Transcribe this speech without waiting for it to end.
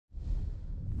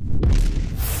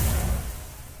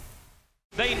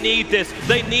They need this.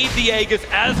 They need the Aegis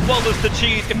as well as the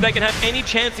cheese if they can have any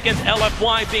chance against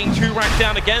LFY being 2 ranks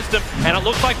down against them. And it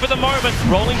looks like for the moment,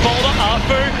 rolling boulder,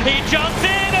 Afu, he jumps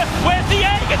in. Where's the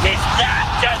Aegis? He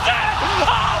snatches it!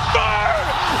 Afu!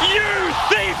 You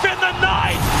thief in the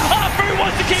night! Afu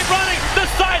wants to keep running. The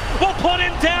site will put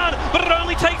him down, but it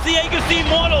only takes the Aegis, the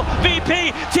Immortal,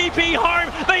 VP, TP home.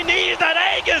 They needed that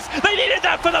Aegis. They needed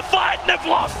that for the fight and they've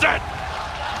lost it.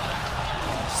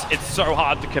 It's so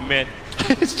hard to commit.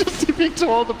 It's just tipping to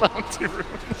all the bounty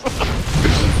rooms.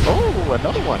 Oh,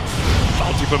 another one.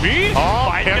 Bounty for me. Oh,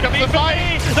 fight here gonna comes be the for fight.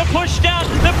 me. The push down.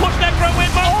 The push that Chrono in.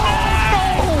 Oh,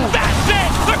 no! That's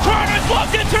it. The Chrono's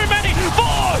locked in too many.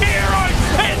 4 heroes.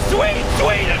 It's sweet,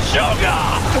 sweet as sugar.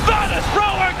 Vanus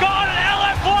Rower God and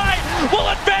LFY will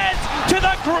advance to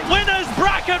the winners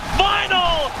bracket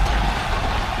final.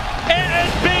 It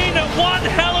has been one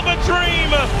hell of a dream.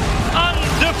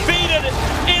 Undefeated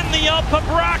in the upper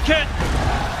bracket.